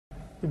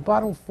The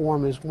bottle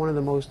form is one of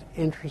the most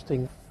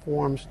interesting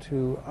forms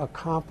to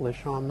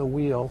accomplish on the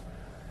wheel,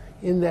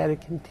 in that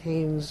it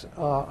contains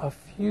a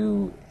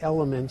few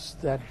elements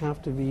that have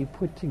to be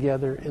put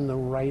together in the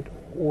right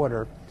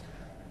order.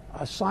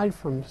 Aside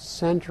from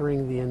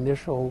centering the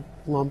initial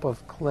lump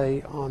of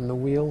clay on the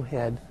wheel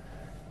head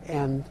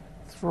and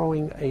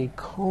throwing a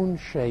cone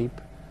shape,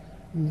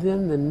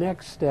 then the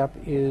next step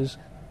is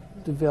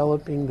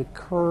developing the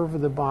curve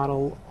of the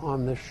bottle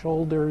on the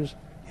shoulders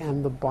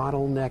and the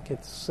bottleneck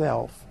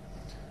itself.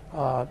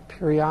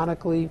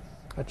 Periodically,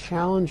 a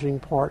challenging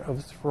part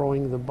of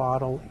throwing the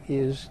bottle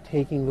is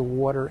taking the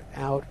water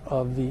out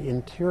of the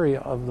interior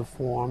of the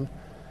form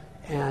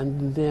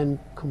and then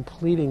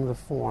completing the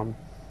form.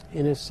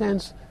 In a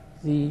sense,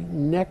 the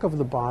neck of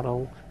the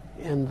bottle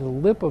and the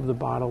lip of the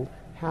bottle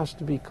has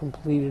to be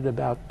completed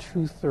about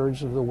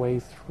 2/3 of the way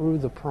through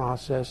the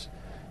process,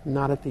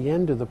 not at the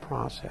end of the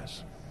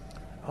process.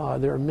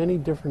 There are many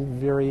different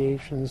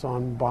variations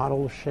on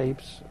bottle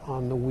shapes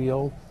on the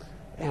wheel,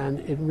 and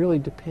it really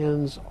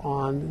depends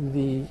on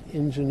the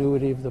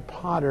ingenuity of the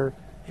potter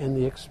and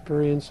the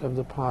experience of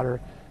the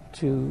potter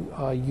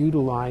to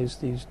utilize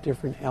these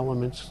different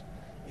elements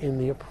in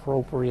the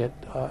appropriate